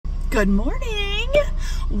Good morning.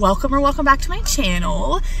 Welcome back to my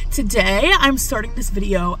channel. Today I'm starting this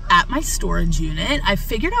video at my storage unit. I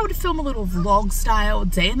figured I would film a little vlog style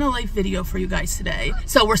day in the life video for you guys today.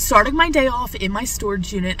 So we're starting my day off in my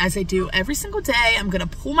storage unit as I do every single day. I'm gonna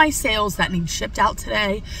pull my sales that need shipped out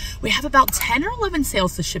today. We have about 10 or 11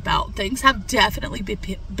 sales to ship out. Things have definitely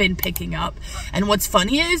been picking up. And what's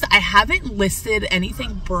funny is I haven't listed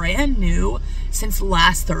anything brand new since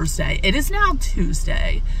last Thursday. It is now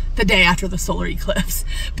Tuesday, the day after the solar eclipse,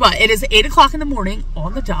 but it is 8 o'clock in the morning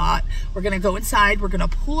on the dot. We're gonna go inside, we're gonna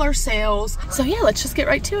pull our sales. So yeah, let's just get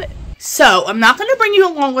right to it. So I'm not gonna bring you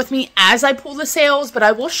along with me as I pull the sales, but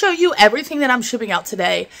I will show you everything that I'm shipping out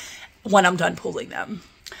today when I'm done pulling them.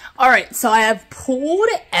 All right, so I have pulled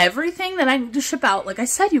everything that I need to ship out. Like I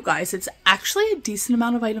said, you guys, it's actually a decent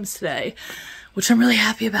amount of items today, which I'm really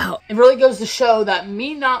happy about. It really goes to show that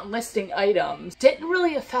me not listing items didn't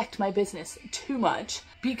really affect my business too much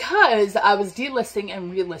because I was delisting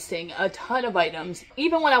and relisting a ton of items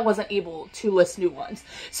even when I wasn't able to list new ones.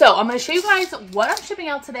 So I'm going to show you guys what I'm shipping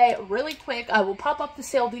out today really quick. I will pop up the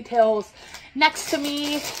sale details next to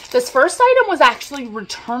me. This first item was actually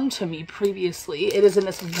returned to me previously. It is in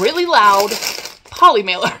this really loud poly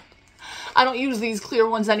mailer. I don't use these clear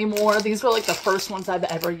ones anymore. These were like the first ones I've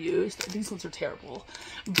ever used. These ones are terrible.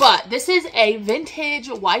 But this is a vintage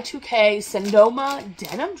Y2K Sonoma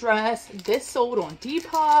denim dress. This sold on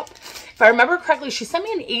Depop. If I remember correctly, she sent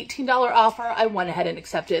me an $18 offer. I went ahead and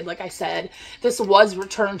accepted. Like I said, this was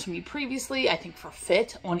returned to me previously, I think for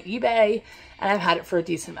fit on eBay, and I've had it for a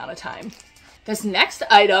decent amount of time. This next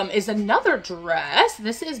item is another dress.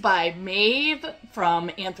 This is by Maeve from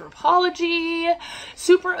Anthropologie.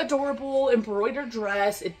 Super adorable embroidered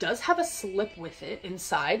dress. It does have a slip with it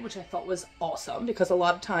inside, which I thought was awesome because a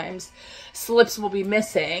lot of times slips will be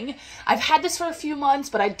missing. I've had this for a few months,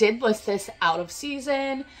 but I did list this out of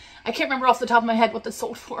season. I can't remember off the top of my head what this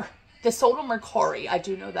sold for. This sold on Mercari. I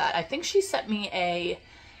do know that. I think she sent me a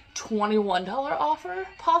 $21 offer,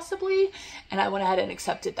 possibly, and I went ahead and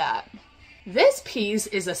accepted that. This piece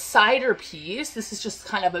is a cider piece. This is just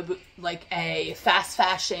kind of like a fast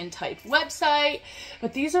fashion type website.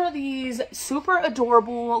 But these are these super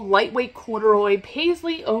adorable lightweight corduroy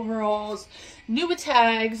paisley overalls, new with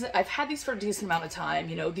tags. I've had these for a decent amount of time.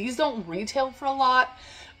 You know, these don't retail for a lot.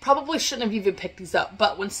 Probably shouldn't have even picked these up.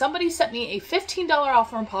 But when somebody sent me a $15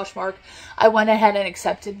 offer on Poshmark, I went ahead and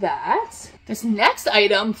accepted that. This next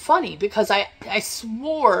item, funny, because I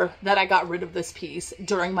swore that I got rid of this piece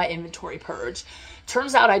during my inventory purge.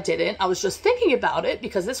 Turns out I didn't. I was just thinking about it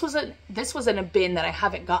because this was in a bin that I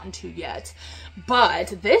haven't gotten to yet. But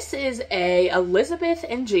this is a Elizabeth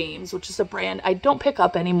and James, which is a brand I don't pick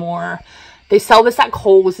up anymore. They sell this at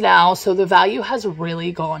Kohl's now, so the value has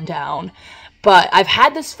really gone down. But I've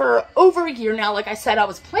had this for over a year now. Like I said, I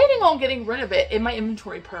was planning on getting rid of it in my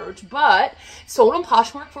inventory purge, but sold on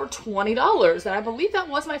Poshmark for $20. And I believe that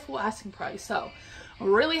was my full asking price. So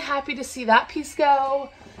I'm really happy to see that piece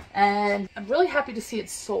go. And I'm really happy to see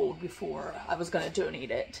it sold before I was going to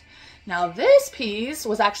donate it. Now this piece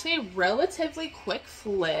was actually a relatively quick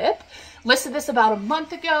flip. Listed this about a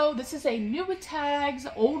month ago. This is a new with tags,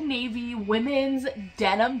 Old Navy women's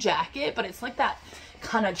denim jacket, but it's like that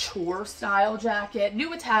kind of chore style jacket. New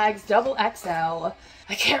with tags, double XL.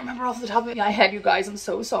 I can't remember off the top of my head, you guys. I'm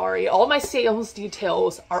so sorry. All my sales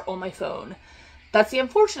details are on my phone. That's the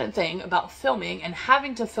unfortunate thing about filming and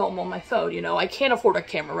having to film on my phone. You know, I can't afford a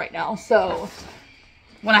camera right now. So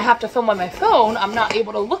when I have to film on my phone, I'm not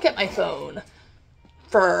able to look at my phone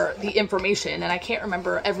for the information, and I can't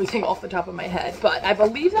remember everything off the top of my head, but I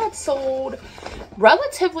believe that sold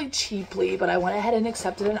relatively cheaply, but I went ahead and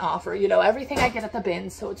accepted an offer. You know, everything I get at the bin,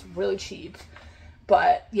 so it's really cheap.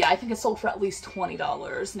 But yeah, I think it sold for at least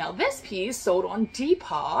 $20. Now this piece sold on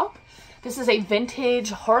Depop. This is a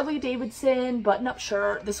vintage Harley Davidson button-up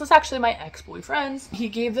shirt. This was actually my ex-boyfriend's. He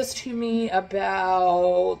gave this to me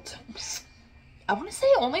about, I want to say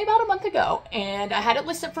only about a month ago, and I had it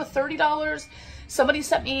listed for $30. Somebody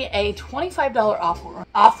sent me a $25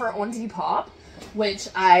 offer on Depop, which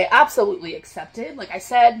I absolutely accepted. Like I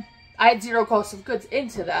said, I had zero cost of goods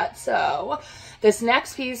into that. So this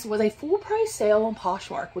next piece was a full price sale on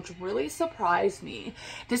Poshmark, which really surprised me.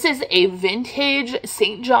 This is a vintage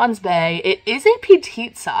St. John's Bay. It is a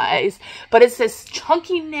petite size, but it's this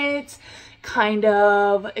chunky knit kind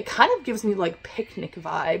of, it kind of gives me like picnic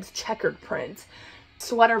vibes, checkered print.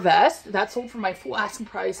 Sweater vest that sold for my full asking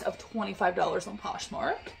price of $25 on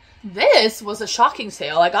Poshmark. This was a shocking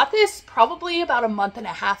sale. I got this probably about a month and a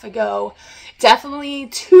half ago. Definitely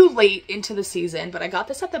too late into the season, but I got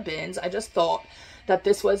this at the bins. I just thought that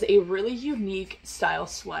this was a really unique style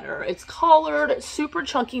sweater. It's collared, super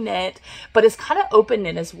chunky knit, but it's kind of open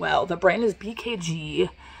knit as well. The brand is BKG,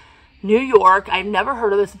 New York. I've never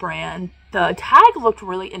heard of this brand. The tag looked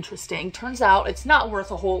really interesting. Turns out it's not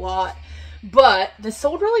worth a whole lot, but this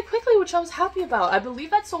sold really quickly, which I was happy about. I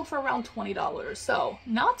believe that sold for around $20, so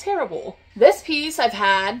not terrible. This piece I've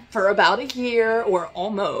had for about a year or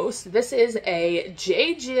almost. This is a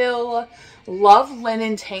J. Jill Love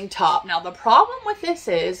Linen tank top. Now the problem with this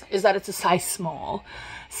is that it's a size small.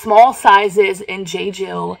 Small sizes in J.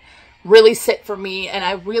 Jill really sit for me, and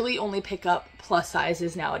I really only pick up plus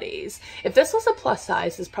sizes nowadays. If this was a plus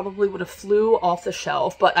size, this probably would have flew off the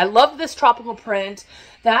shelf, but I love this tropical print.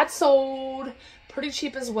 That sold pretty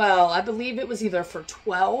cheap as well. I believe it was either for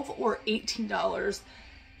 $12 or $18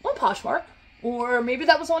 on Poshmark, or maybe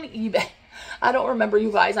that was on eBay. I don't remember, you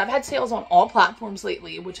guys. I've had sales on all platforms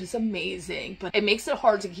lately, which is amazing, but it makes it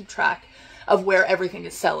hard to keep track of where everything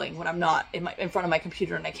is selling when I'm not in front of my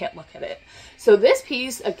computer and I can't look at it. So this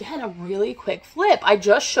piece, again, a really quick flip. I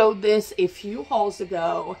just showed this a few hauls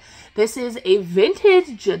ago. This is a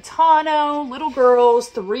vintage Gitano little girls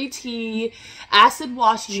 3T acid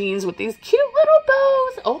wash jeans with these cute little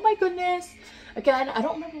bows. Oh my goodness. Again, I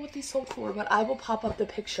don't remember what these sold for, but I will pop up the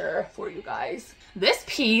picture for you guys. This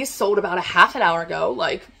piece sold about a half an hour ago,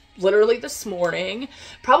 like literally this morning.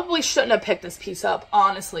 Probably shouldn't have picked this piece up,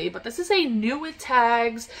 honestly, but this is a new with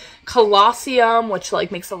tags Colosseum, which like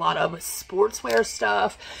makes a lot of sportswear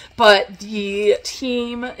stuff, but the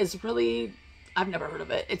team is really, I've never heard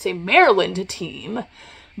of it. It's a Maryland team,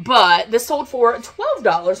 but this sold for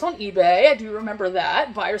 $12 on eBay. I do remember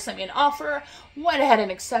that. Buyer sent me an offer, went ahead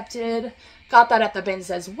and accepted. Got that at the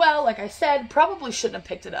bins as well. Like I said, probably shouldn't have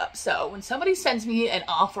picked it up. So when somebody sends me an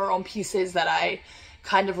offer on pieces that I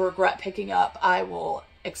kind of regret picking up, I will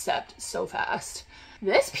accept so fast.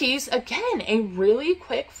 This piece, again, a really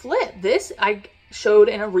quick flip. This I showed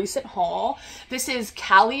in a recent haul. This is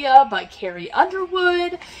Calia by Carrie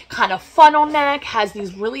Underwood. Kind of funnel neck, has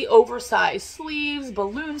these really oversized sleeves,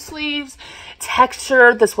 balloon sleeves,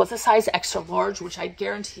 textured. This was a size extra large, which I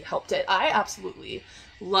guarantee helped it. I absolutely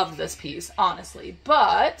love this piece, honestly,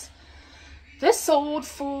 but this sold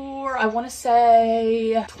for, I want to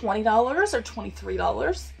say $20 or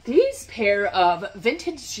 $23. These pair of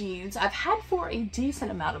vintage jeans I've had for a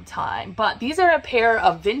decent amount of time, but these are a pair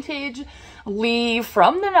of vintage Lee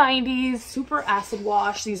from the 90s, super acid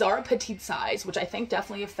wash. These are a petite size, which I think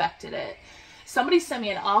definitely affected it. Somebody sent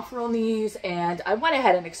me an offer on these and I went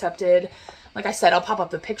ahead and accepted. Like I said, I'll pop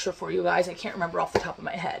up the picture for you guys. I can't remember off the top of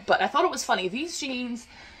my head, but I thought it was funny. These jeans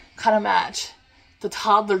kind of match the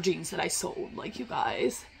toddler jeans that I sold. Like, you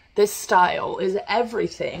guys, this style is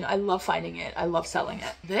everything. I love finding it. I love selling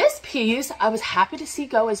it. This piece I was happy to see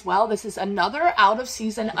go as well. This is another out of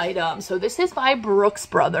season item. So this is by Brooks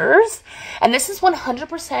Brothers, and this is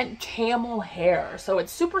 100% camel hair. So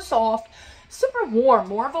it's super soft, super warm,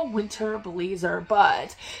 more of a winter blazer,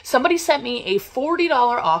 but somebody sent me a $40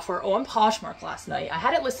 offer on Poshmark last night. I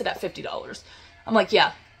had it listed at $50. I'm like,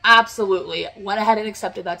 yeah, absolutely. Went ahead and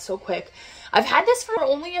accepted that so quick. I've had this for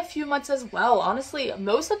only a few months as well. Honestly,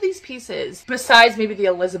 most of these pieces, besides maybe the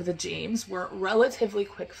Elizabeth James, were relatively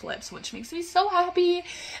quick flips, which makes me so happy.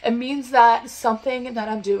 It means that something that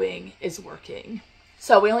I'm doing is working.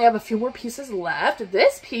 So we only have a few more pieces left.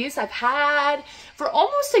 This piece I've had for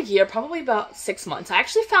almost a year, probably about 6 months. I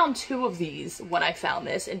actually found 2 of these when I found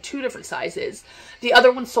this in 2 different sizes. The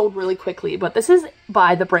other one sold really quickly, but this is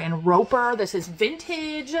by the brand Roper. This is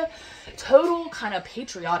vintage, total kind of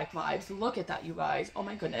patriotic vibes. Look at that, you guys. Oh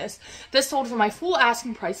my goodness. This sold for my full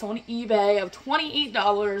asking price on eBay of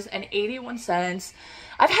 $28.81.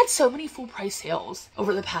 I've had so many full price sales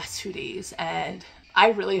over the past 2 days, and I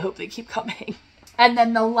really hope they keep coming. And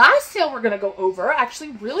then the last sale we're going to go over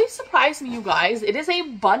actually really surprised me, you guys. It is a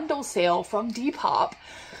bundle sale from Depop,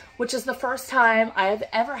 which is the first time I have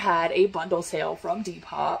ever had a bundle sale from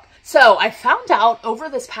Depop. So I found out over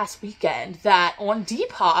this past weekend that on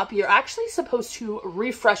Depop, you're actually supposed to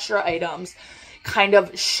refresh your items, kind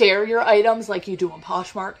of share your items like you do on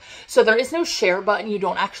Poshmark. So there is no share button. You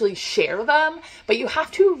don't actually share them, but you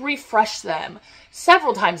have to refresh them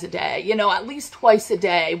several times a day. You know, at least twice a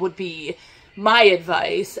day would be my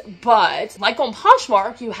advice. But like on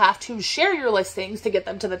Poshmark, you have to share your listings to get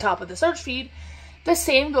them to the top of the search feed. The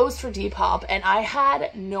same goes for Depop, and I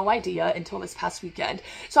had no idea until this past weekend.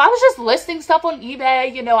 So I was just listing stuff on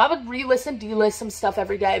eBay. You know, I would relist and delist some stuff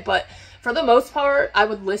every day, but for the most part, I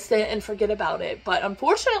would list it and forget about it. But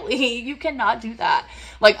unfortunately, you cannot do that.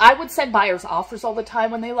 Like, I would send buyers offers all the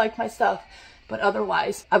time when they like my stuff, but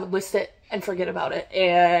otherwise, I would list it and forget about it.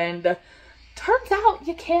 And Turns out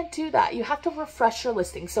you can't do that. You have to refresh your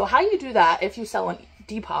listing. So how you do that if you sell on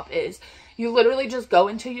Depop is you literally just go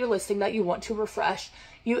into your listing that you want to refresh,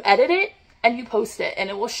 you edit it, and you post it, and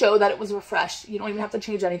it will show that it was refreshed. You don't even have to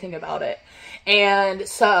change anything about it. And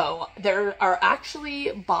so there are actually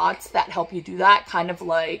bots that help you do that, kind of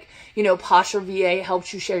like, you know, Posher VA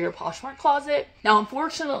helps you share your Poshmark closet. Now,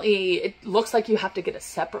 unfortunately, it looks like you have to get a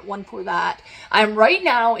separate one for that. I'm right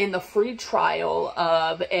now in the free trial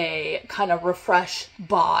of a kind of refresh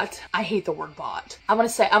bot. I hate the word bot. I'm gonna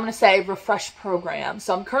say refresh program.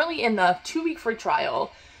 So I'm currently in the 2-week free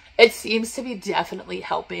trial. It seems to be definitely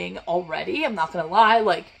helping already. I'm not going to lie.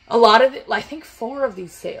 Like a lot of it, I think 4 of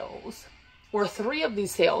these sales or 3 of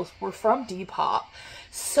these sales were from Depop.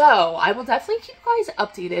 So I will definitely keep you guys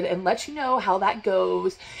updated and let you know how that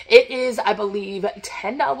goes. It is, I believe,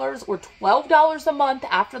 $10 or $12 a month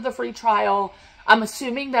after the free trial. I'm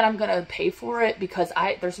assuming that I'm going to pay for it because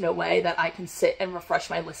there's no way that I can sit and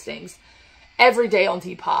refresh my listings every day on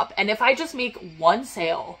Depop. And if I just make one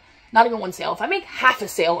sale, not even one sale, if I make half a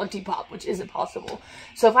sale on Depop, which isn't possible.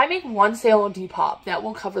 So if I make one sale on Depop, that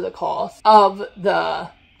will cover the cost of the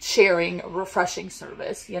sharing refreshing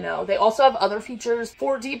service. You know, they also have other features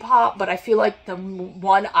for Depop, but I feel like the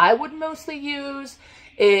one I would mostly use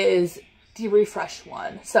is the refresh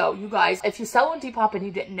one. So you guys, if you sell on Depop and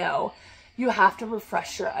you didn't know, you have to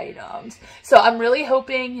refresh your items. So I'm really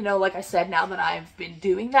hoping, you know, like I said, now that I've been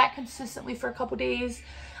doing that consistently for a couple days,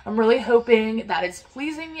 I'm really hoping that it's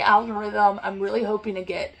pleasing the algorithm. I'm really hoping to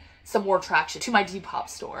get some more traction to my Depop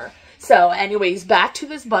store. So anyways, back to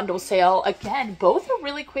this bundle sale. Again, both are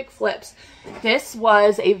really quick flips. This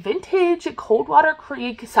was a vintage Coldwater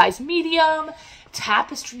Creek size medium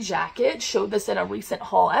tapestry jacket. Showed this in a recent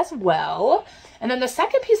haul as well. And then the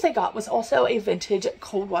second piece I got was also a vintage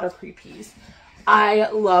Coldwater Creek piece. I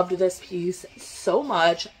loved this piece so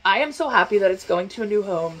much. I am so happy that it's going to a new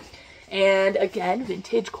home. And again,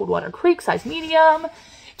 vintage Coldwater Creek size medium,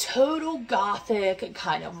 total gothic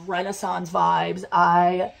kind of Renaissance vibes.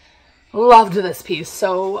 I loved this piece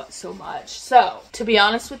so much. So to be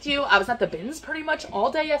honest with you, I was at the bins pretty much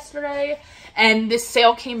all day yesterday, and this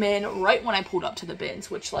sale came in right when I pulled up to the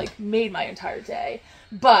bins, which like made my entire day.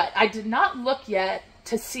 But I did not look yet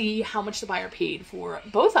to see how much the buyer paid for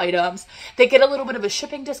both items. They get a little bit of a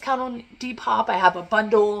shipping discount on Depop. I have a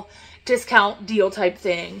bundle discount deal type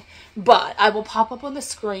thing, but I will pop up on the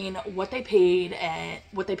screen what they paid and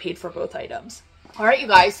what they paid for both items. All right, you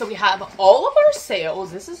guys, so we have all of our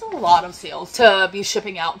sales. This is a lot of sales to be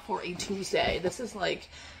shipping out for a Tuesday. This is like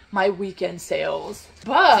my weekend sales,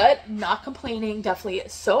 but not complaining. Definitely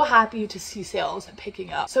so happy to see sales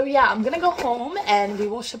picking up. So yeah, I'm gonna go home and we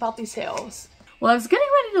will ship out these sales. Well, I was getting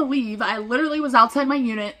ready to leave. I literally was outside my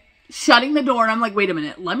unit shutting the door, and I'm like, wait a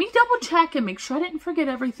minute, let me double check and make sure I didn't forget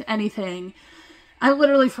anything. I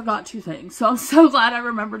literally forgot 2 things, so I'm so glad I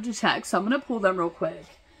remembered to check. So I'm gonna pull them real quick.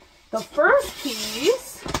 The first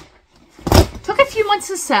piece took a few months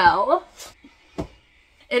to sell.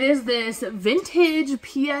 It is this vintage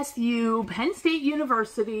PSU Penn State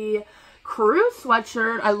University crew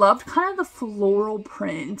sweatshirt. I loved kind of the floral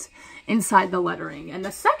print inside the lettering. And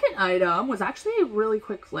the second item was actually a really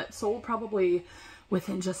quick flip, sold probably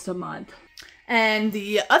within just a month. And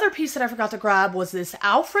the other piece that I forgot to grab was this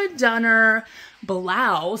Alfred Dunner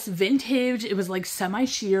blouse, vintage. It was like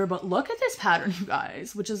semi-sheer, but look at this pattern, you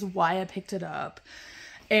guys, which is why I picked it up.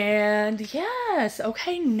 And yes,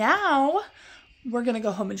 okay, now we're gonna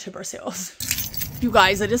go home and ship our sales. You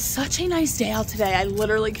guys, it is such a nice day out today. I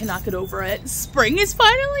literally cannot get over it. Spring is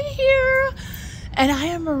finally here, and I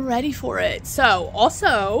am ready for it. So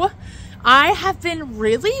also, I have been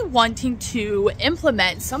really wanting to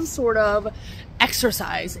implement some sort of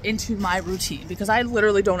exercise into my routine because I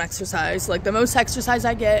literally don't exercise. Like the most exercise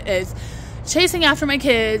I get is chasing after my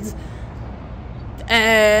kids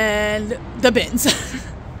and the bins.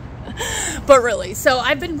 But really, so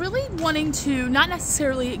I've been really wanting to not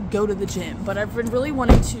necessarily go to the gym, but I've been really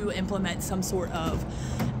wanting to implement some sort of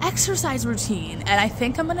exercise routine, and I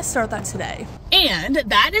think I'm gonna start that today. And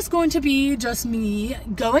that is going to be just me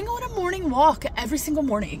going on a morning walk every single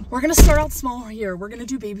morning. We're gonna start out small here. We're gonna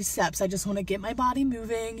do baby steps. I just want to get my body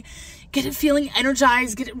moving, get it feeling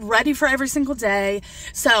energized, get it ready for every single day.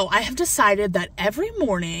 So I have decided that every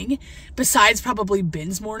morning, besides probably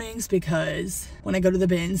bins mornings, because when I go to the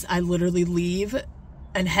bins, I literally leave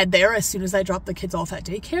and head there as soon as I drop the kids off at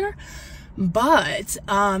daycare. But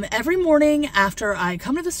every morning after I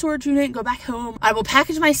come to the storage unit and go back home, I will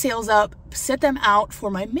package my sales up, set them out for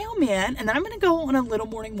my mailman, and then I'm going to go on a little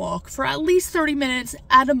morning walk for at least 30 minutes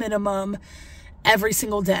at a minimum. every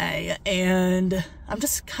single day, and I'm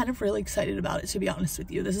just kind of really excited about it, to be honest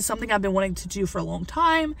with you. This is something I've been wanting to do for a long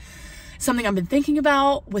time, something I've been thinking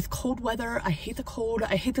about. With cold weather, I hate the cold,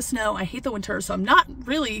 I hate the snow, I hate the winter, so I'm not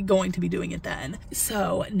really going to be doing it then.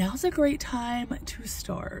 So now's a great time to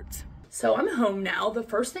start. So I'm home now. The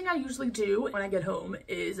first thing I usually do when I get home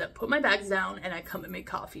is put my bags down and I come and make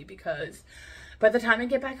coffee, because by the time I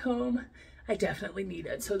get back home, I definitely need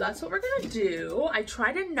it. So that's what we're gonna do. I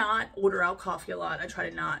try to not order out coffee a lot. I try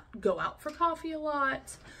to not go out for coffee a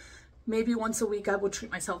lot. Maybe once a week I will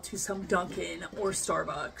treat myself to some Dunkin' or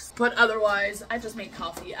Starbucks. But otherwise, I just make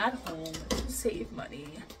coffee at home to save money.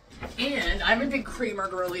 And I'm a big creamer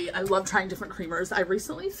girly. I love trying different creamers. I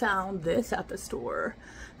recently found this at the store.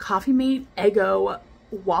 Coffee Mate Eggo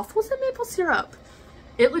waffles and maple syrup.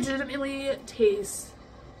 It legitimately tastes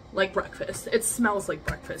like breakfast. It smells like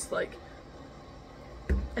breakfast. Like,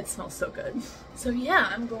 it smells so good. So yeah,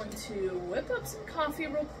 I'm going to whip up some coffee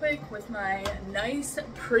real quick with my nice,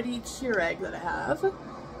 pretty Keurig that I have.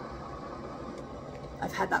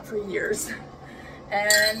 I've had that for years.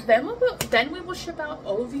 And then we will ship out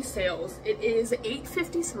all of these sales. It is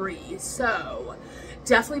 8:53, so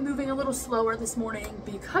definitely moving a little slower this morning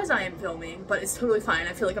because I am filming, but it's totally fine.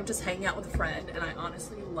 I feel like I'm just hanging out with a friend, and I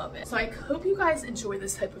honestly love it. So I hope you guys enjoy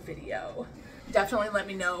this type of video. Definitely let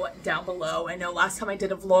me know down below. I know last time I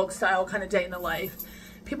did a vlog style kind of day in the life,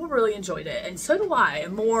 people really enjoyed it, and so do I. A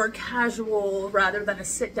more casual rather than a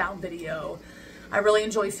sit down video. I really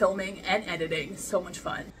enjoy filming and editing. So much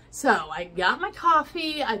fun. So I got my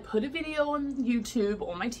coffee. I put a video on YouTube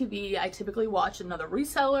on my TV. I typically watch another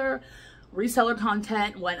reseller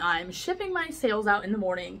content when I'm shipping my sales out in the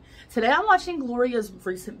morning. Today I'm watching Gloria's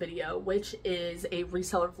recent video, which is a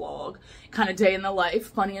reseller vlog, kind of day in the life,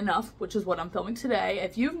 funny enough, which is what I'm filming today.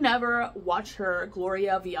 If you've never watched her,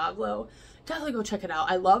 Gloria Viaglo, definitely go check it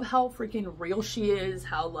out. I love how freaking real she is,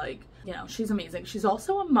 how, like, you know, she's amazing. She's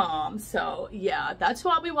also a mom, so yeah, that's who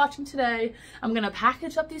I'll be watching today. I'm gonna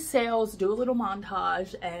package up these sales, do a little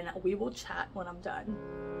montage, and we will chat when I'm done.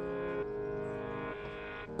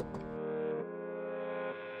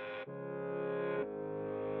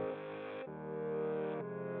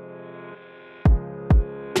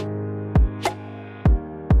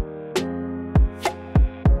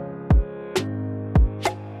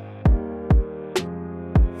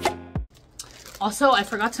 Also, I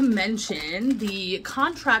forgot to mention, the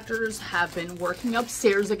contractors have been working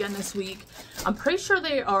upstairs again this week. I'm pretty sure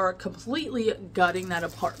they are completely gutting that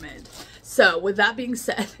apartment. So with that being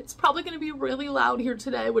said, it's probably going to be really loud here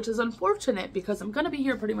today, which is unfortunate because I'm going to be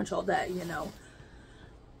here pretty much all day, you know,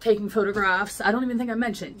 taking photographs. I don't even think I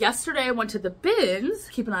mentioned. Yesterday I went to the bins.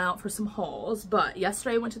 Keep an eye out for some hauls, but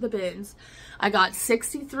yesterday I went to the bins. I got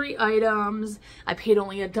 63 items. I paid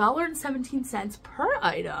only $1.17 per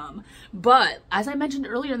item. But as I mentioned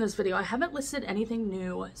earlier in this video, I haven't listed anything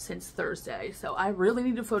new since Thursday. So I really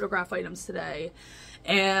need to photograph items today.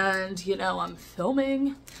 And, you know, I'm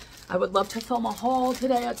filming. I would love to film a haul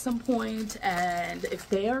today at some point. And if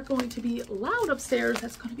they are going to be loud upstairs,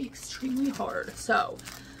 that's going to be extremely hard. So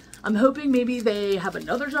I'm hoping maybe they have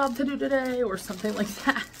another job to do today or something like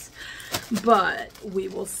that. But we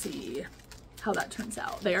will see how that turns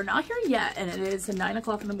out. They are not here yet, and it is 9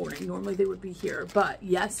 o'clock in the morning. Normally they would be here, but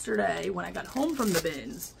yesterday when I got home from the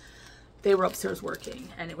bins, they were upstairs working,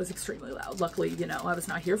 and it was extremely loud. Luckily, you know, I was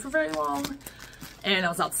not here for very long, and I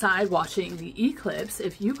was outside watching the eclipse.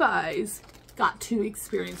 If you guys got to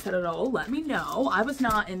experience that at all, let me know. I was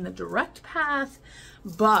not in the direct path,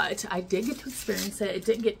 but I did get to experience it. It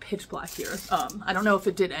didn't get pitch black here. I don't know if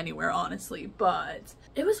it did anywhere, honestly, but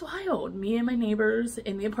it was wild. Me and my neighbors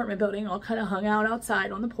in the apartment building all kind of hung out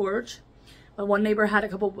outside on the porch. My one neighbor had a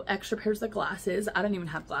couple extra pairs of glasses. I don't even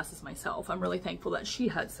have glasses myself. I'm really thankful that she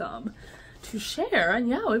had some to share. And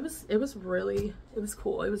yeah, it was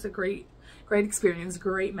cool. It was a great experience,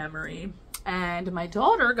 great memory. And my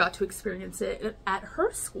daughter got to experience it at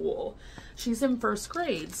her school. She's in 1st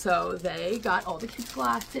grade, so they got all the kids'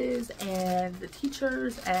 glasses and the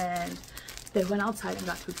teachers, and they went outside and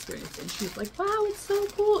got to experience it. And she was like, wow, it's so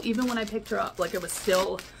cool. Even when I picked her up, like, it was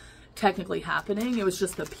still technically happening. It was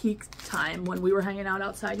just the peak time when we were hanging out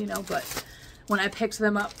outside, you know. But when I picked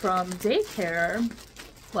them up from daycare,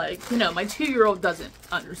 like, you know, my 2-year-old doesn't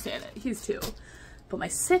understand it. He's 2. But my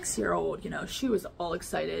 6-year-old, you know, she was all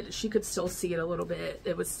excited. She could still see it a little bit.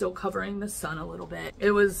 It was still covering the sun a little bit.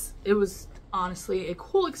 It was honestly a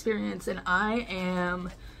cool experience, and I am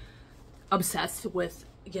obsessed with,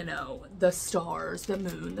 you know, the stars, the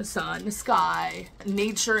moon, the sun, the sky,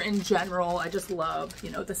 nature in general. I just love,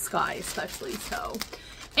 you know, the sky especially. So,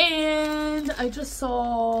 and I just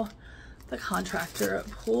saw the contractor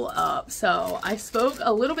pull up. So I spoke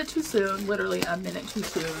a little bit too soon, literally a minute too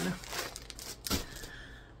soon.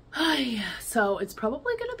 So it's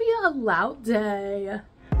probably gonna be a loud day.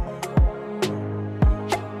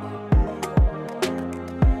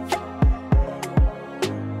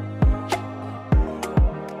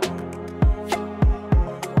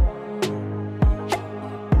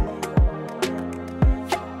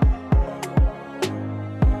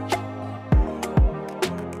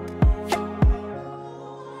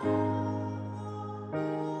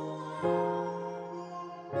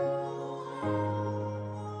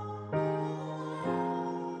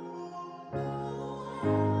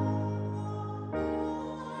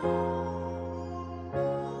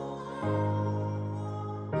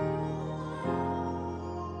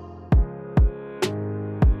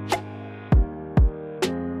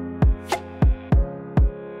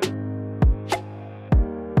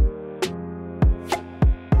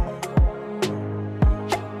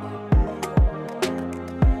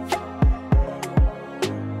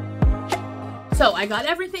 So I got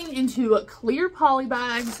everything into clear poly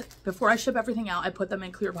bags. Before I ship everything out, I put them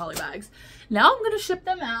in clear poly bags. Now I'm gonna ship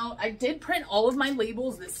them out. I did print all of my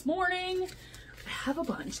labels this morning. I have a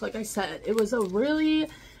bunch, like I said. It was a really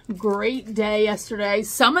great day yesterday.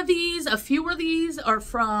 Some of these, a few of these are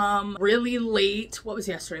from really late, what was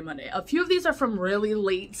yesterday, Monday? A few of these are from really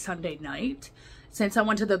late Sunday night. Since I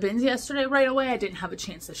went to the bins yesterday right away, I didn't have a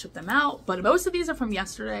chance to ship them out, but most of these are from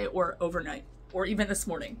yesterday or overnight or even this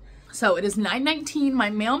morning. So it is 9:19. My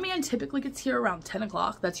mailman typically gets here around 10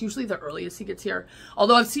 o'clock. That's usually the earliest he gets here.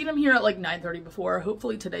 Although I've seen him here at like 9:30 before.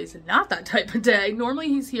 Hopefully today's not that type of day. Normally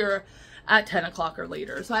he's here at 10 o'clock or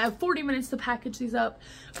later. So I have 40 minutes to package these up.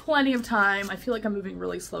 Plenty of time. I feel like I'm moving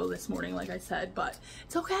really slow this morning, like I said, but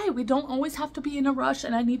it's okay. We don't always have to be in a rush,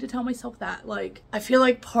 and I need to tell myself that. Like, I feel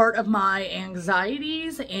like part of my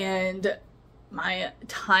anxieties and my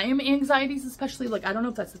time anxieties, especially, like, I don't know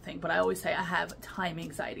if that's the thing, but I always say I have time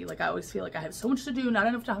anxiety. Like, I always feel like I have so much to do, not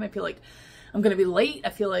enough time. I feel like I'm gonna be late.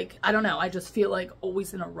 I feel like, I don't know, I just feel like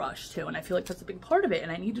always in a rush too, and I feel like that's a big part of it, and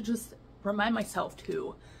I need to just remind myself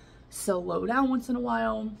to slow down once in a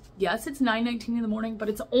while. Yes, it's 9:19 in the morning, but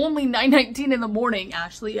it's only 9:19 in the morning,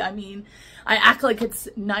 Ashley. I mean, I act like it's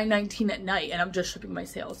 9:19 at night and I'm just shipping my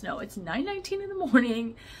sales. No, it's 9:19 in the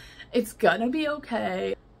morning. It's gonna be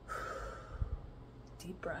okay.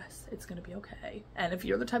 Deep breaths. It's gonna be okay. And if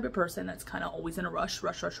you're the type of person that's kind of always in a rush,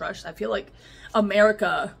 I feel like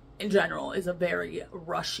America in general is a very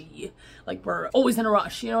rushy, like, we're always in a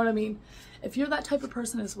rush, you know what I mean? If you're that type of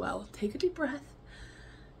person as well, take a deep breath,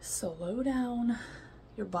 slow down.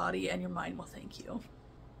 Your body and your mind will thank you.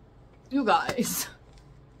 You guys,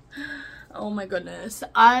 oh my goodness,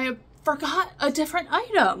 I forgot a different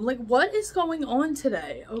item. Like, what is going on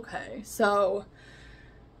today? Okay, so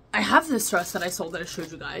I have this dress that I sold that I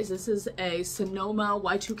showed you guys. This is a Sonoma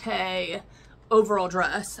Y2K overall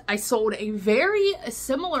dress. I sold a very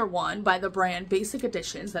similar one by the brand Basic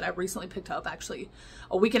Editions that I recently picked up, actually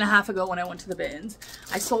a week and a half ago when I went to the bins.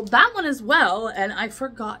 I sold that one as well, and I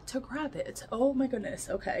forgot to grab it. Oh my goodness.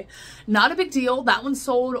 Okay, not a big deal. That one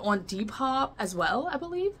sold on Depop as well, I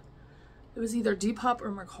believe. It was either Depop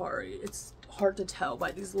or Mercari. It's hard to tell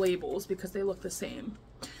by these labels because they look the same.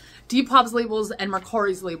 Depop's labels and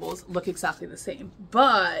Mercari's labels look exactly the same,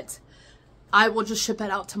 but I will just ship it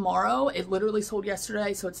out tomorrow. It literally sold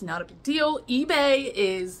yesterday, so it's not a big deal. eBay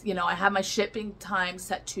is, you know, I have my shipping time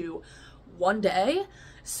set to 1 day,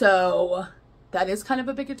 so that is kind of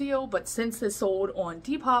a bigger deal. But since this sold on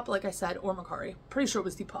Depop, like I said, or Mercari, pretty sure it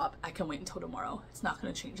was Depop, I can wait until tomorrow. It's not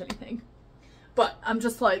going to change anything. But I'm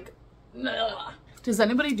just like, ugh. Does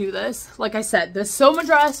anybody do this? Like I said, the Soma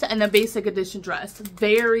dress and the Basic Edition dress,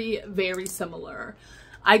 very, very similar.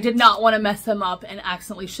 I did not want to mess them up and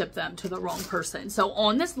accidentally ship them to the wrong person. So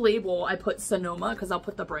on this label, I put Sonoma because I'll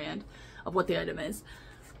put the brand of what the item is.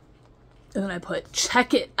 And then I put,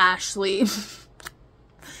 check it, Ashley.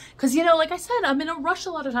 Because, you know, like I said, I'm in a rush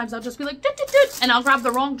a lot of times. I'll just be like, doot, doot, doot, and I'll grab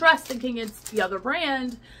the wrong dress thinking it's the other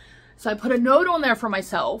brand. So I put a note on there for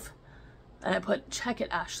myself. And I put, check it,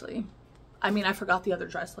 Ashley. I mean, I forgot the other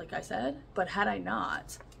dress, like I said. But had I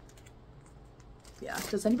not... Yeah,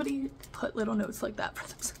 does anybody put little notes like that for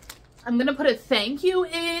themselves? I'm going to put a thank you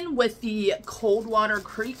in with the Coldwater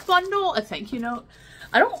Creek bundle, a thank you note.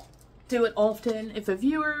 I don't do it often. If a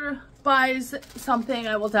viewer buys something,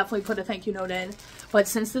 I will definitely put a thank you note in. But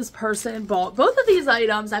since this person bought both of these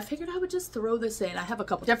items, I figured I would just throw this in. I have a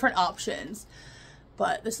couple different options,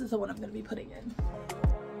 but this is the one I'm going to be putting in.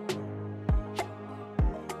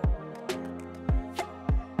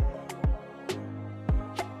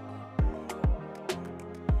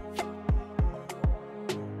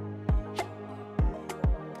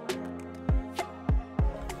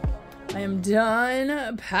 I am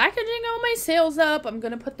done packaging all my sales up. I'm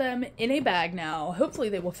gonna put them in a bag now. Hopefully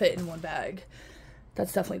they will fit in one bag.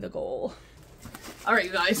 That's definitely the goal. All right,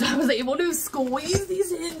 you guys, I was able to squeeze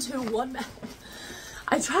these into one bag.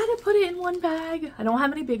 I try to put it in one bag. I don't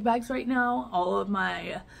have any big bags right now. All of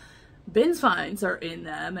my bins finds are in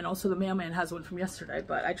them, and also the mailman has one from yesterday,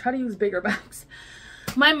 but I try to use bigger bags.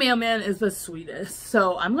 My mailman is the sweetest.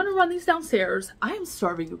 So I'm gonna run these downstairs. I am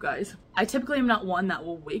starving, you guys. I typically am not one that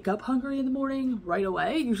will wake up hungry in the morning right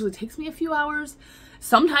away. It usually takes me a few hours.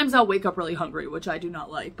 Sometimes I'll wake up really hungry, which I do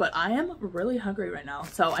not like, but I am really hungry right now.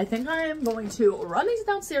 So I think I am going to run these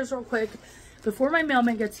downstairs real quick. Before my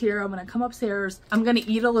mailman gets here, I'm gonna come upstairs. I'm gonna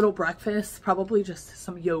eat a little breakfast, probably just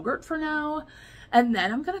some yogurt for now. And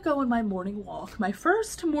then I'm gonna go on my morning walk. My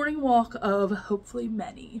first morning walk of hopefully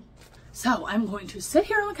many. So I'm going to sit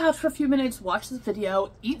here on the couch for a few minutes, watch this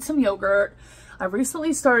video, eat some yogurt. I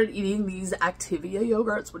recently started eating these Activia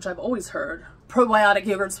yogurts, which I've always heard. Probiotic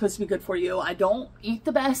yogurt's supposed to be good for you. I don't eat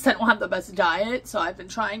the best. I don't have the best diet. So I've been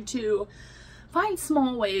trying to find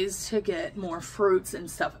small ways to get more fruits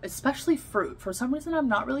and stuff, especially fruit. For some reason, I'm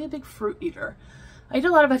not really a big fruit eater. I eat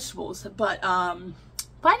a lot of vegetables, but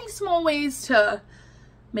finding small ways to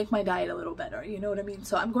make my diet a little better. You know what I mean?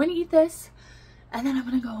 So I'm going to eat this. And then I'm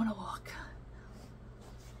gonna go on a walk.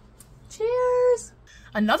 Cheers!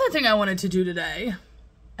 Another thing I wanted to do today,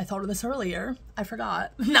 I thought of this earlier, I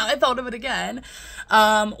forgot, now I thought of it again,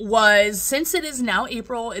 was since it is now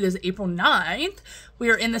April, it is April 9th, we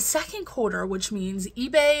are in the second quarter, which means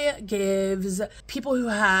eBay gives people who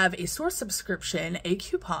have a store subscription a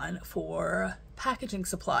coupon for packaging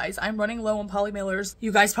supplies. I'm running low on poly mailers.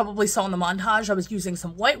 You guys probably saw in the montage, I was using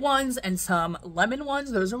some white ones and some lemon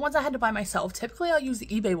ones. Those are ones I had to buy myself. Typically, I'll use the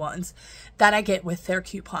eBay ones that I get with their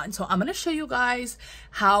coupon. So I'm gonna show you guys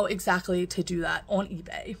how exactly to do that on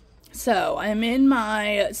eBay. So I'm in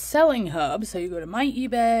my selling hub. So you go to my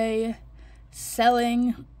eBay,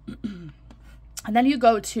 selling, and then you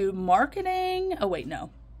go to marketing. Oh wait, no,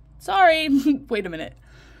 sorry, wait a minute.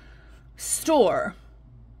 Store.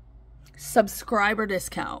 Subscriber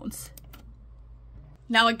discounts.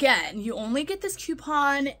 Now again, you only get this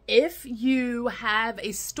coupon if you have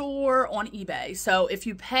a store on eBay. So if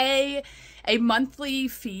you pay a monthly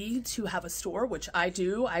fee to have a store, which I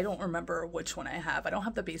do, I don't remember which one I have. I don't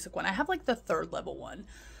have the basic one. I have like the third level one.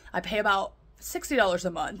 I pay about $60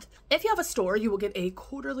 a month. If you have a store, you will get a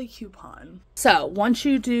quarterly coupon. So once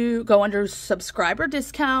you go under subscriber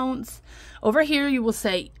discounts, over here you will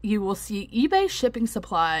see eBay shipping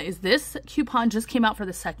supplies. This coupon just came out for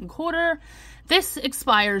the second quarter. This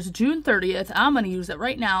expires June 30th. I'm going to use it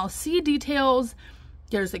right now. See details.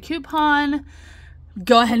 There's the coupon.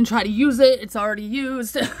 Go ahead and try to use it. It's already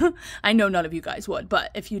used. I know none of you guys would,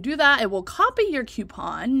 but if you do that, it will copy your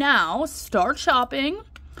coupon. Now start shopping.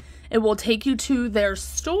 It will take you to their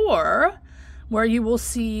store where you will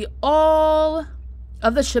see all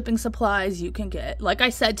of the shipping supplies you can get. Like I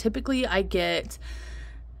said, typically I get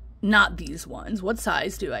not these ones. What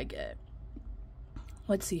size do I get?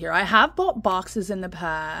 Let's see here. I have bought boxes in the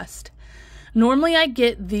past. Normally I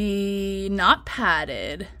get the not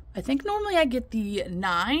padded. I think normally I get the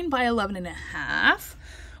 9 by 11.5.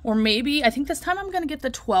 Or maybe, I think this time I'm going to get the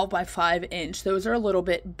 12 by 5 inch. Those are a little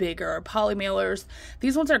bit bigger. Poly mailers.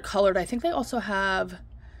 These ones are colored. I think they also have,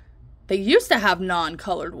 they used to have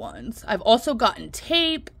non-colored ones. I've also gotten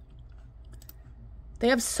tape. They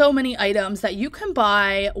have so many items that you can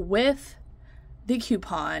buy with the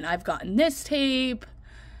coupon. I've gotten this tape.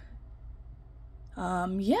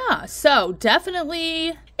 Yeah, so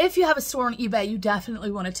definitely, if you have a store on eBay, you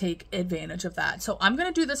definitely want to take advantage of that. So I'm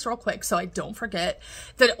going to do this real quick so I don't forget.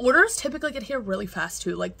 The orders typically get here really fast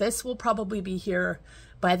too. Like this will probably be here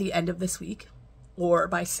by the end of this week or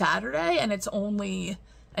by Saturday, and it's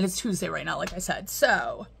Tuesday right now, like I said.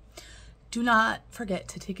 So do not forget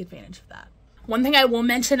to take advantage of that. One thing I will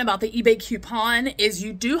mention about the eBay coupon is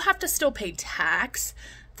you do have to still pay tax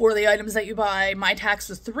for the items that you buy. My tax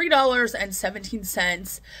was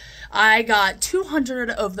 $3.17. I got 200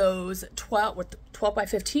 of those 12 by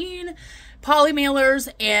 15 poly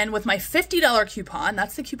mailers, and with my $50 coupon,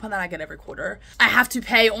 that's the coupon that I get every quarter, I have to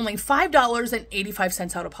pay only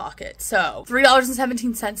 $5.85 out of pocket. So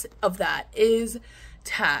 $3.17 of that is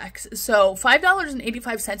tax. So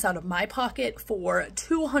 $5.85 out of my pocket for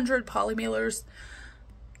 200 poly mailers.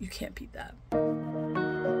 You can't beat that.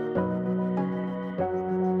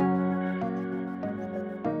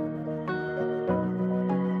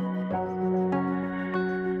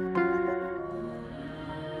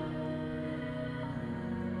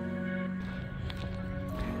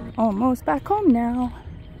 Almost back home now.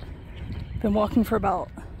 Been walking for about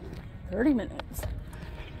 30 minutes.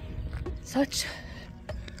 Such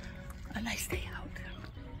a nice day out.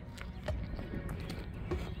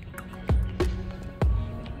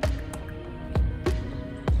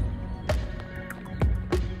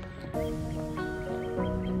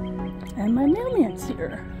 And my mailman's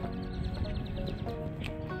here.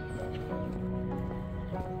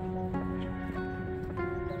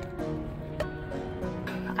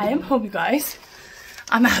 I am home, you guys.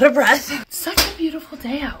 I'm out of breath. It's such a beautiful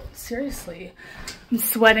day out, seriously. I'm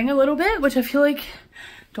sweating a little bit, which I feel like,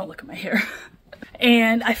 don't look at my hair.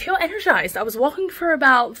 And I feel energized. I was walking for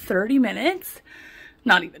about 30 minutes.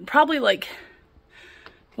 Not even, probably like,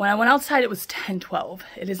 when I went outside, it was 10:12.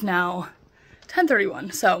 It is now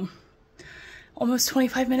 10:31, so almost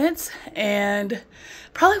 25 minutes, and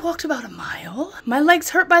probably walked about a mile. My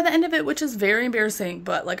legs hurt by the end of it, which is very embarrassing,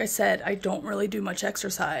 but like I said, I don't really do much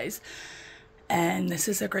exercise, and this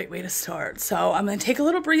is a great way to start. So I'm gonna take a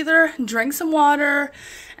little breather, drink some water,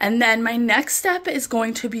 and then my next step is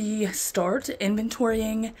going to be start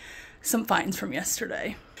inventorying some finds from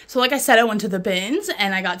yesterday. So like I said, I went to the bins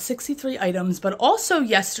and I got 63 items, but also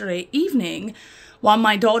yesterday evening, while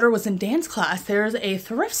my daughter was in dance class, there's a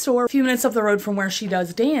thrift store a few minutes up the road from where she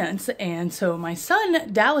does dance. And so my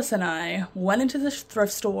son, Dallas, and I went into the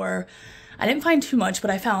thrift store. I didn't find too much,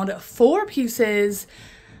 but I found 4 pieces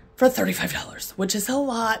for $35, which is a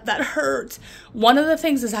lot. That hurt. One of the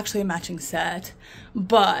things is actually a matching set,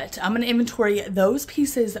 but I'm going to inventory those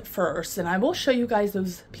pieces first, and I will show you guys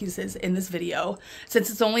those pieces in this video.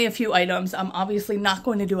 Since it's only a few items, I'm obviously not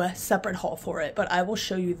going to do a separate haul for it, but I will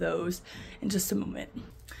show you those in just a moment.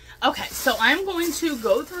 Okay, so I'm going to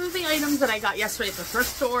go through the items that I got yesterday at the thrift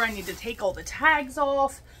store. I need to take all the tags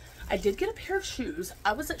off. I did get a pair of shoes.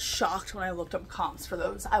 I was shocked when I looked up comps for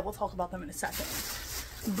those. I will talk about them in a second.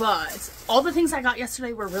 But all the things I got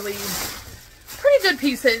yesterday were really pretty good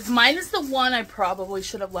pieces. Mine is the one I probably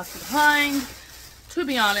should have left behind, to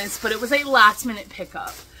be honest, but it was a last minute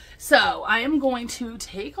pickup. So I am going to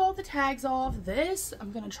take all the tags off. This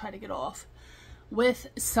I'm going to try to get off with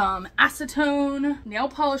some acetone, nail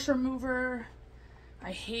polish remover.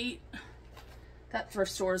 I hate that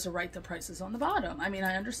thrift stores write the prices on the bottom. I mean,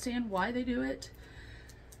 I understand why they do it,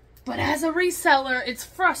 but as a reseller, it's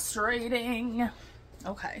frustrating.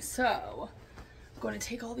 Okay, so I'm going to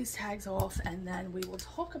take all these tags off, and then we will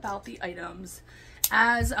talk about the items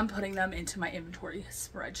as I'm putting them into my inventory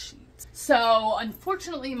spreadsheet. So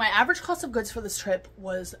unfortunately, my average cost of goods for this trip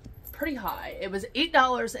was pretty high. It was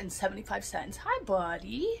 $8.75. Hi,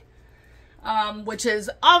 buddy. Which is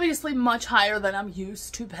obviously much higher than I'm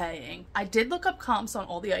used to paying. I did look up comps on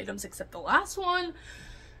all the items except the last one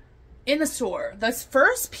in the store. This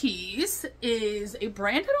first piece is a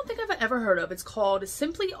brand I don't think I've ever heard of. It's called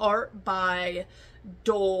Simply Art by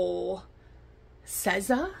Dol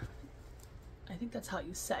Ceza. I think that's how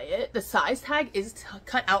you say it. The size tag is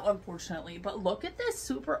cut out, unfortunately, but look at this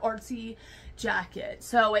super artsy jacket.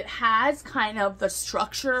 So it has kind of the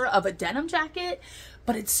structure of a denim jacket,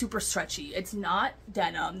 but it's super stretchy. It's not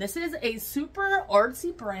denim. This is a super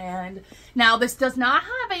artsy brand. Now, this does not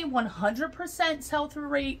have a 100% sell-through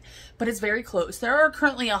rate, but it's very close. There are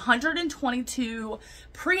currently 122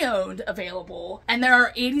 pre-owned available, and there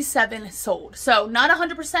are 87 sold. So not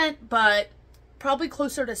 100%, but probably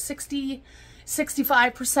closer to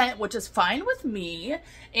 65%, which is fine with me.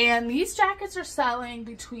 And these jackets are selling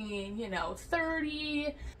between, you know,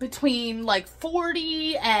 between like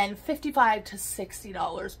 $40 and $55 to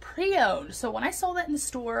 $60 pre-owned. So when I saw that in the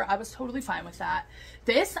store, I was totally fine with that.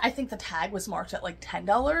 This, I think the tag was marked at like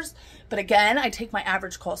 $10, but again, I take my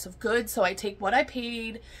average cost of goods. So I take what I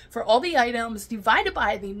paid for all the items divided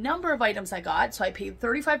by the number of items I got. So I paid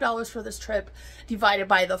 $35 for this trip divided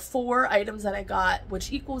by the 4 items that I got,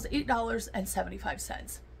 which equals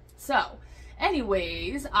 $8.75. So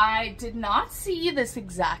anyways, I did not see this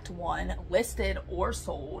exact one listed or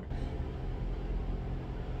sold.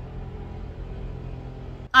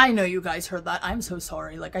 I know you guys heard that. I'm so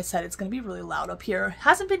sorry. Like I said, it's going to be really loud up here.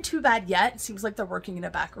 Hasn't been too bad yet. It seems like they're working in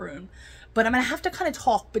a back room. But I'm going to have to kind of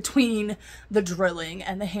talk between the drilling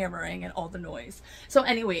and the hammering and all the noise. So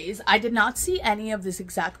anyways, I did not see any of this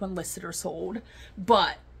exact one listed or sold.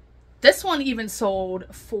 But this one even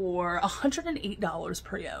sold for $108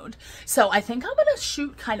 pre-owned. So I think I'm going to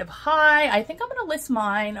shoot kind of high. I think I'm going to list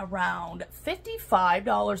mine around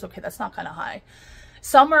 $55. Okay, that's not kind of high.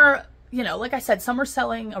 Some are, you know, like I said, some are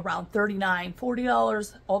selling around $39,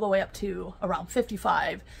 $40, all the way up to around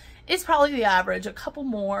 $55. It's probably the average, a couple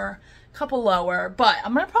more, couple lower, but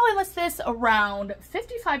I'm going to probably list this around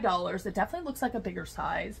 $55. It definitely looks like a bigger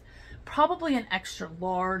size. Probably an extra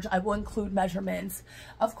large. I will include measurements,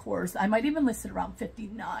 of course. I might even list it around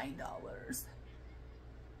 $59.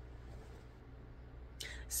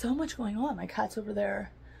 So much going on. My cat's over there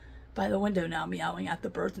by the window now meowing at the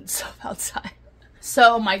birds and stuff outside.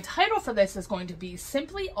 So my title for this is going to be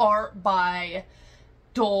Simply Art by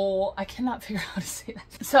I cannot figure out how to say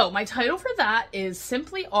that. So my title for that is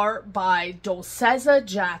Simply Art by Dolcezza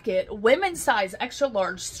Jacket, women's size, extra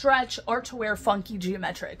large, stretch, art to wear, funky,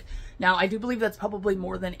 geometric. Now I do believe that's probably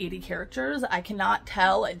more than 80 characters. I cannot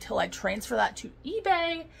tell until I transfer that to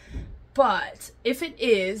eBay. But if it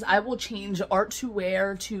is, I will change art to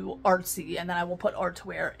wear to artsy, and then I will put art to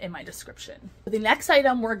wear in my description. The next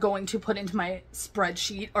item we're going to put into my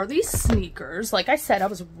spreadsheet are these sneakers. Like I said, I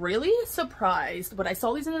was really surprised when I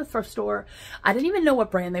saw these in the thrift store. I didn't even know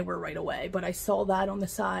what brand they were right away, but I saw that on the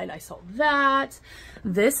side. I saw that.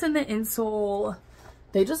 This in the insole.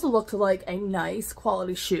 They just looked like a nice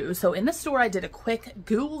quality shoe. So in the store, I did a quick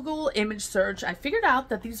Google image search. I figured out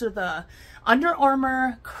that these are the Under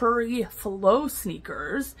Armour Curry Flow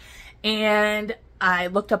sneakers. And I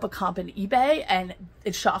looked up a comp in eBay and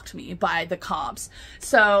it shocked me by the comps.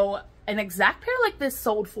 So an exact pair like this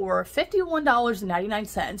sold for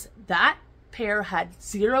 $51.99. That pair had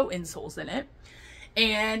 0 insoles in it.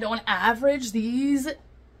 And on average, these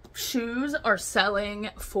shoes are selling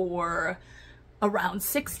for around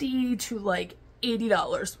 $60 to like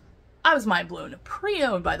 $80. I was mind blown.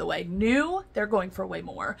 Pre-owned, by the way. New, they're going for way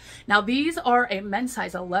more. Now these are a men's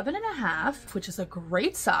size 11.5, which is a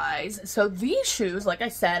great size. So these shoes, like I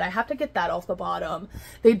said, I have to get that off the bottom.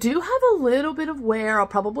 They do have a little bit of wear. I'll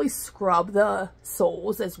probably scrub the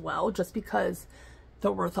soles as well, just because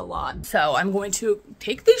they're worth a lot. So I'm going to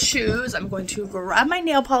take these shoes, I'm going to grab my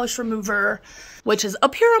nail polish remover, which is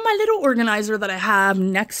up here on my little organizer that I have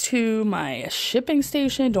next to my shipping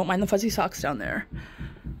station. Don't mind the fuzzy socks down there.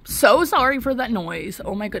 So sorry for that noise.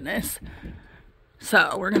 Oh my goodness.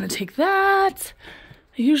 So we're gonna take that.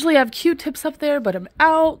 I usually have Q-tips up there, but I'm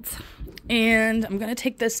out. And I'm gonna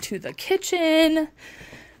take this to the kitchen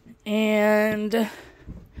and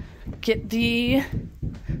get the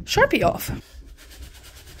Sharpie off.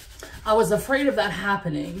 I was afraid of that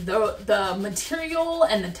happening. The material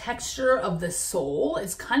and the texture of the sole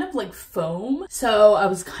is kind of like foam. So I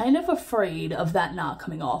was kind of afraid of that not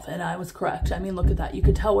coming off, and I was correct. I mean, look at that. You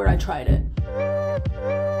could tell where I tried it.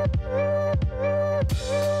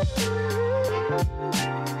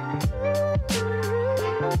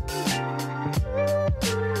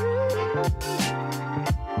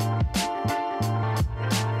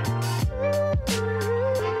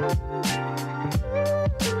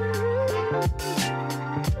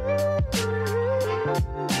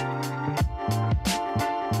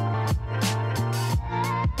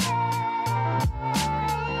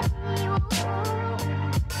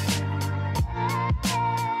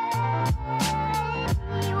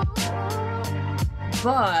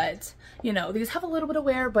 But, you know, these have a little bit of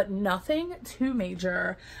wear, but nothing too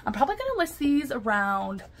major. I'm probably going to list these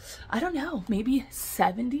around, I don't know, maybe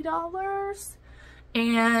 $70.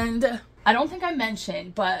 And I don't think I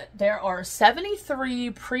mentioned, but there are 73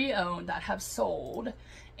 pre-owned that have sold.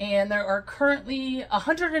 And there are currently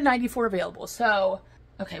 194 available. So,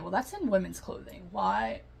 okay, well, that's in women's clothing.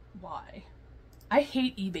 Why? I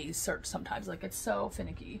hate eBay's search sometimes. Like, it's so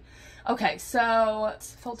finicky. Okay, so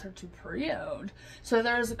let's filter to pre-owned. So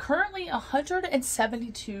there's currently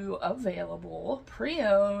 172 available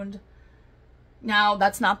pre-owned. Now,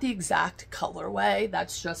 that's not the exact colorway.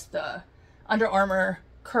 That's just the Under Armour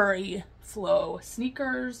Curry Flow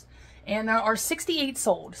sneakers. And there are 68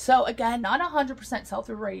 sold. So again, not 100%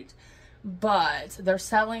 sell-through rate, but they're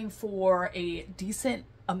selling for a decent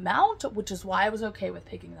amount, which is why I was okay with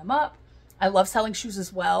picking them up. I love selling shoes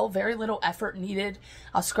as well. Very little effort needed.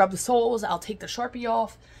 I'll scrub the soles. I'll take the Sharpie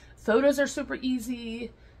off. Photos are super easy.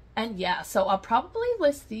 And yeah, so I'll probably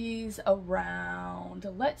list these around,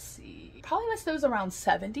 let's see, probably list those around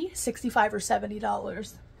 $65 or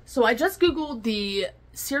 $70. So I just Googled the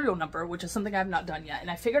serial number, which is something I've not done yet. And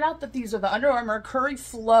I figured out that these are the Under Armour Curry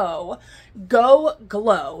Flow Go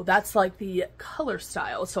Glow. That's like the color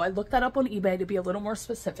style. So I looked that up on eBay to be a little more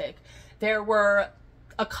specific. There were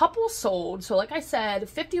a couple sold. So like I said,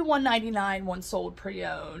 $51.99, one sold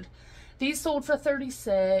pre-owned. These sold for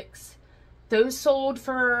 $36. Those sold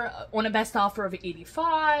for on a best offer of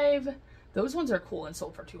 $85. Those ones are cool and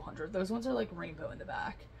sold for $200. Those ones are like rainbow in the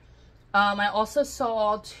back. I also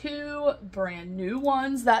saw 2 brand new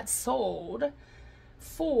ones that sold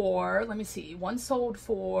for, let me see, one sold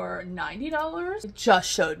for $90. It just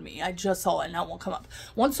showed me. I just saw it and now it won't come up.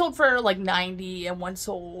 One sold for like $90 and one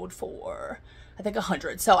sold for, I think,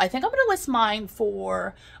 $100. So I think I'm going to list mine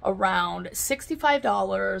for around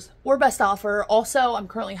 $65 or best offer. Also, I'm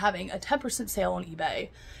currently having a 10% sale on eBay,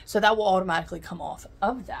 so that will automatically come off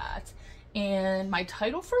of that. And my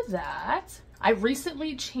title for that, I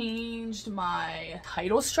recently changed my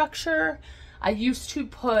title structure. I used to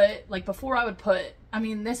put, like before I would put, I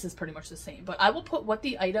mean, this is pretty much the same, but I will put what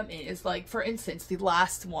the item is. Like for instance, the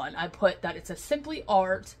last one, I put that it's a Simply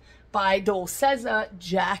Art by Dolcezza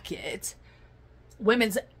jacket,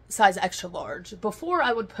 women's size extra large. Before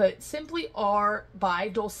I would put Simply Art by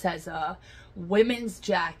Dolcezza, women's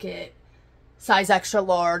jacket, size extra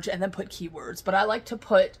large, and then put keywords. But I like to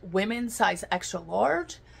put women's size extra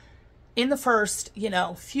large in the first, you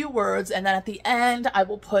know, few words, and then at the end I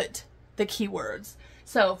will put the keywords.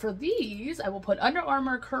 So for these, I will put Under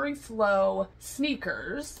Armour Curry Flow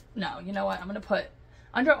sneakers. No, you know what? I'm going to put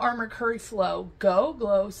Under Armour Curry Flow Go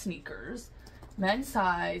Glow sneakers, men's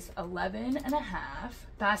size 11.5,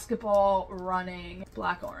 basketball, running,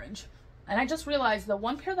 black, orange. And I just realized the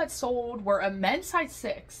one pair that sold were a men's size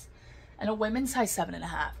 6 and a women's size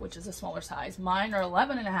 7.5, which is a smaller size. Mine are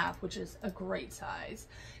 11.5, which is a great size.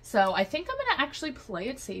 So I think I'm gonna actually play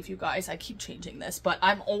it safe, you guys. I keep changing this, but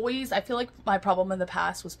I feel like my problem in the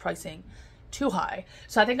past was pricing too high.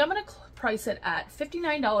 So I think I'm gonna price it at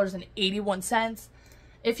 $59.81.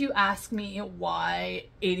 If you ask me why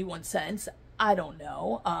 81 cents, I don't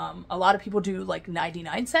know. A lot of people do like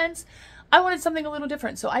 99 cents. I wanted something a little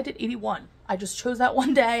different, so I did 81. I just chose that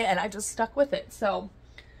one day and I just stuck with it. So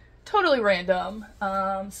totally random.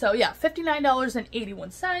 So yeah,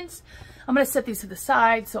 $59.81. I'm gonna set these to the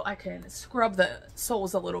side so I can scrub the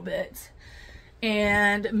soles a little bit.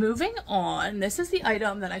 And moving on, this is the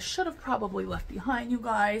item that I should have probably left behind, you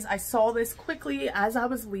guys. I saw this quickly as I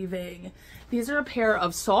was leaving. These are a pair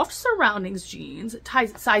of soft surroundings jeans,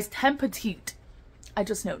 size 10 petite. I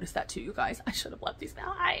just noticed that too, you guys. I should have left these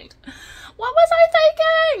behind. What was I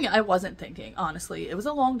thinking? I wasn't thinking, honestly. It was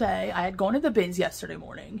a long day. I had gone to the bins yesterday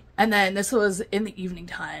morning. And then this was in the evening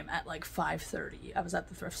time at like 5:30. I was at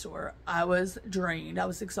the thrift store. I was drained. I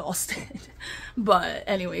was exhausted. But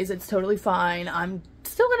anyways, it's totally fine. I'm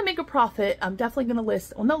still going to make a profit. I'm definitely going to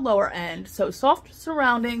list on the lower end. So soft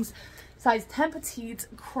surroundings, size 10 petite,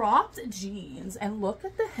 cropped jeans. And look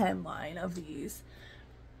at the hemline of these.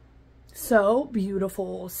 So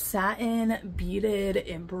beautiful, satin, beaded,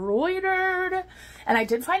 embroidered. And I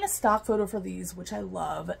did find a stock photo for these, which I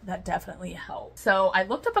love. That definitely helped. So I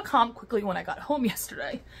looked up a comp quickly when I got home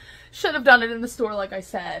yesterday. Should have done it in the store, like I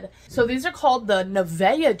said. So these are called the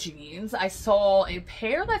Nevea jeans. I saw a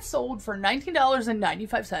pair that sold for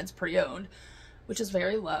 $19.95 pre-owned, which is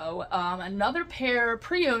very low. Another pair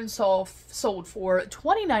pre-owned sold for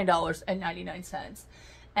 $29.99.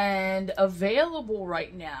 And available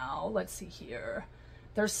right now, let's see here,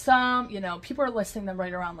 there's some, you know, people are listing them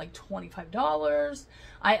right around like $25.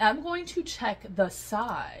 I am going to check the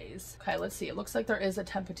size. Okay, let's see. It looks like there is a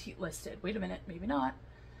 10 petite listed. Wait a minute, maybe not.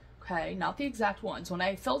 Okay, not the exact ones. When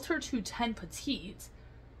I filter to 10 petite,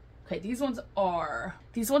 okay, these ones are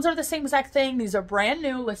the same exact thing. These are brand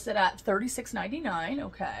new, listed at $36.99.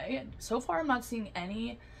 Okay, and so far I'm not seeing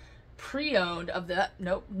any pre-owned of that.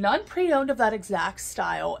 Nope, none pre-owned of that exact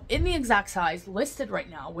style in the exact size listed right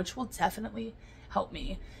now, which will definitely help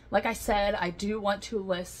me. Like I said, I do want to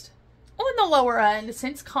list on the lower end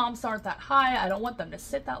since comps aren't that high. I don't want them to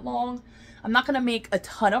sit that long. I'm not going to make a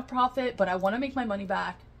ton of profit, but I want to make my money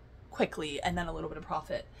back quickly and then a little bit of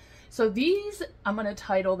profit. So these, I'm going to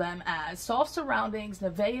title them as Soft Surroundings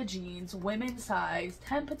Nevea Jeans, women's size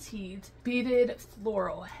 10 petite, beaded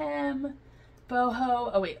floral hem, boho.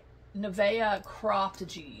 Oh wait, Nevea cropped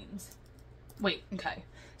jeans. Wait, okay.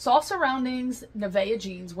 Soft Surroundings, Nevea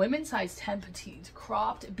jeans, women's size 10 petite,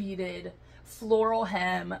 cropped, beaded, floral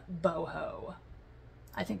hem, boho.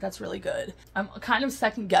 I think that's really good. I'm kind of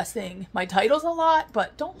second guessing my titles a lot,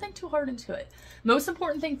 but don't think too hard into it. Most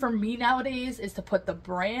important thing for me nowadays is to put the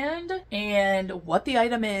brand and what the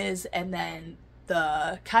item is, and then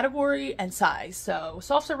the category and size. So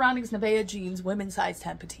Soft Surroundings, Nevea jeans, women's size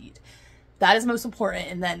 10 petite. That is most important.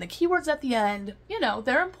 And then the keywords at the end, you know,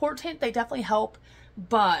 they're important. They definitely help,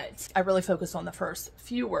 but I really focus on the first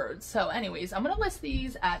few words. So anyways, I'm going to list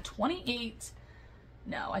these at 28.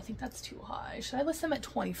 No, I think that's too high. Should I list them at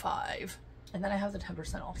 25? And then I have the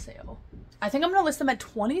 10% off sale. I think I'm going to list them at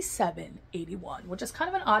 $27.81, which is kind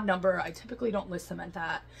of an odd number. I typically don't list them at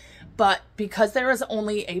that, but because there is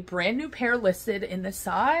only a brand new pair listed in this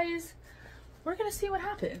size, we're gonna see what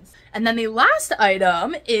happens. And then the last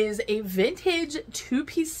item is a vintage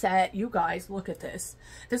 2-piece set. You guys, look at this.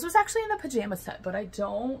 This was actually in the pajama set, but I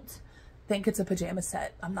don't think it's a pajama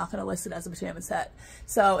set. I'm not gonna list it as a pajama set.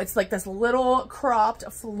 So it's like this little cropped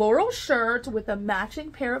floral shirt with a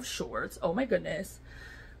matching pair of shorts. Oh my goodness.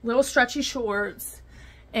 Little stretchy shorts,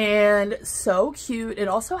 and so cute. It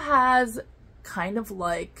also has kind of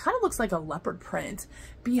looks like a leopard print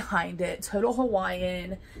behind it. Total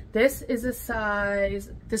Hawaiian. This is a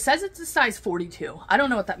size, this says it's a size 42. I don't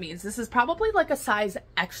know what that means. This is probably like a size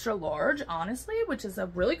extra large, honestly, which is a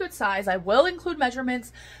really good size. I will include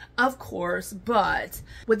measurements, of course, but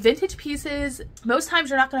with vintage pieces, most times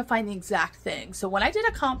you're not going to find the exact thing. So when I did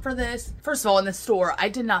a comp for this, first of all, in the store, I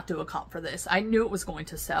did not do a comp for this. I knew it was going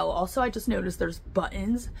to sell. Also, I just noticed there's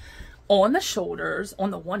buttons on the shoulders,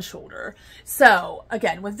 on the one shoulder. So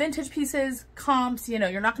again, with vintage pieces, comps, you know,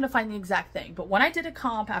 you're not going to find the exact thing. But when I did a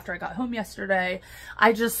comp after I got home yesterday,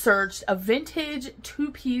 I just searched a vintage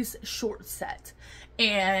 2-piece short set.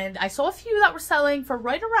 And I saw a few that were selling for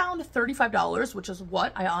right around $35, which is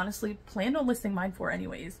what I honestly planned on listing mine for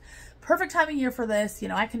anyways. Perfect time of year for this. You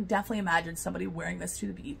know, I can definitely imagine somebody wearing this to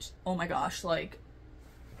the beach. Oh my gosh, like,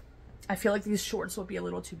 I feel like these shorts would be a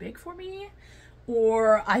little too big for me,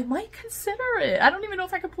 or I might consider it. I don't even know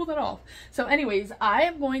if I can pull that off. So anyways, I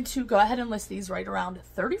am going to go ahead and list these right around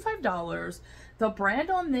 $35. The brand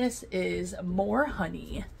on this is More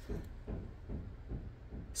Honey.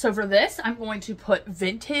 So for this, I'm going to put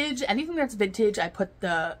vintage. Anything that's vintage, I put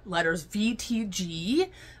the letters VTG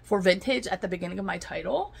for vintage at the beginning of my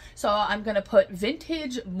title. So I'm going to put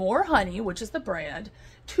vintage More Honey, which is the brand,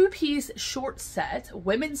 2-piece short set,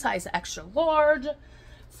 women's size extra large,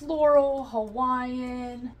 floral,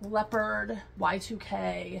 Hawaiian, leopard,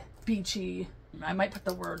 Y2K, beachy. I might put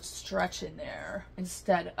the word stretch in there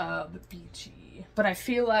instead of beachy. But I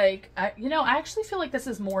feel like, you know, I actually feel like this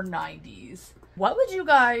is more 90s. What would you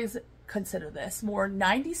guys consider this? More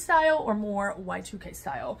 90s style or more Y2K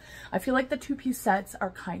style? I feel like the 2-piece sets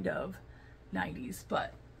are kind of 90s,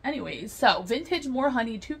 but anyways. So vintage More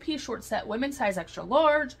Honey 2-piece short set, women's size extra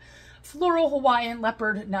large, floral, Hawaiian,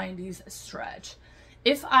 leopard, 90s stretch.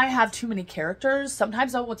 If I have too many characters,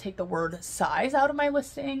 sometimes I will take the word size out of my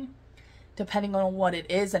listing, depending on what it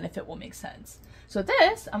is and if it will make sense. So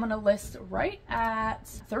this, I'm going to list right at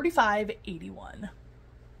 $35.81.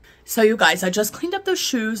 So you guys, I just cleaned up those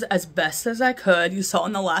shoes as best as I could. You saw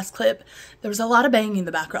in the last clip, there was a lot of banging in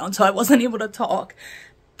the background, so I wasn't able to talk.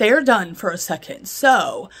 They're done for a second.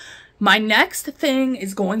 So my next thing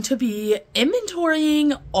is going to be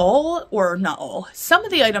inventorying all, or not all, some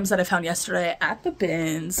of the items that I found yesterday at the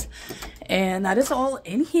bins. And that is all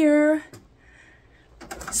in here.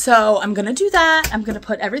 So I'm going to do that. I'm going to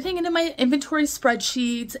put everything into my inventory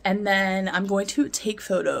spreadsheet, and then I'm going to take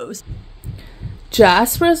photos.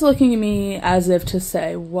 Jasper is looking at me as if to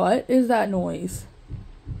say, what is that noise?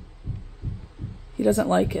 He doesn't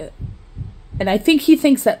like it. And I think he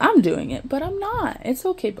thinks that I'm doing it, but I'm not. It's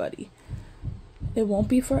okay, buddy. It won't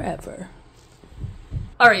be forever.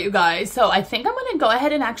 Alright, you guys, so I think I'm going to go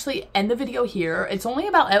ahead and actually end the video here. It's only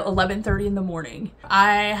about 11:30 in the morning.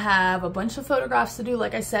 I have a bunch of photographs to do.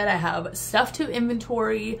 Like I said, I have stuff to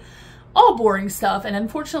inventory, all boring stuff. And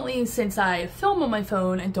unfortunately, since I film on my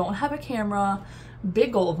phone and don't have a camera,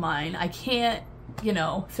 big goal of mine, I can't, you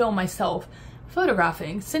know, film myself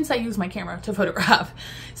photographing since I use my camera to photograph.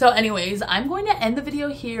 So anyways, I'm going to end the video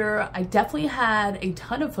here. I definitely had a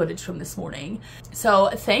ton of footage from this morning. So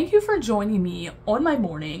thank you for joining me on my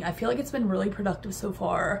morning. I feel like it's been really productive so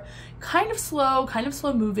far. Kind of slow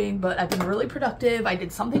moving, but I've been really productive. I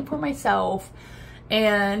did something for myself.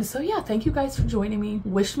 And so yeah, thank you guys for joining me.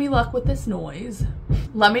 Wish me luck with this noise.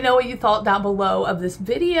 Let me know what you thought down below of this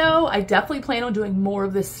video. I definitely plan on doing more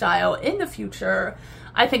of this style in the future.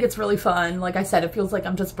 I think it's really fun. Like I said, it feels like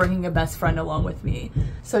I'm just bringing a best friend along with me.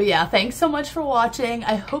 So yeah, thanks so much for watching.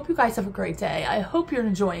 I hope you guys have a great day. I hope you're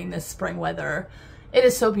enjoying this spring weather. It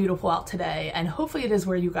is so beautiful out today, and hopefully it is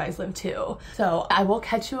where you guys live too. So I will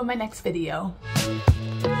catch you in my next video.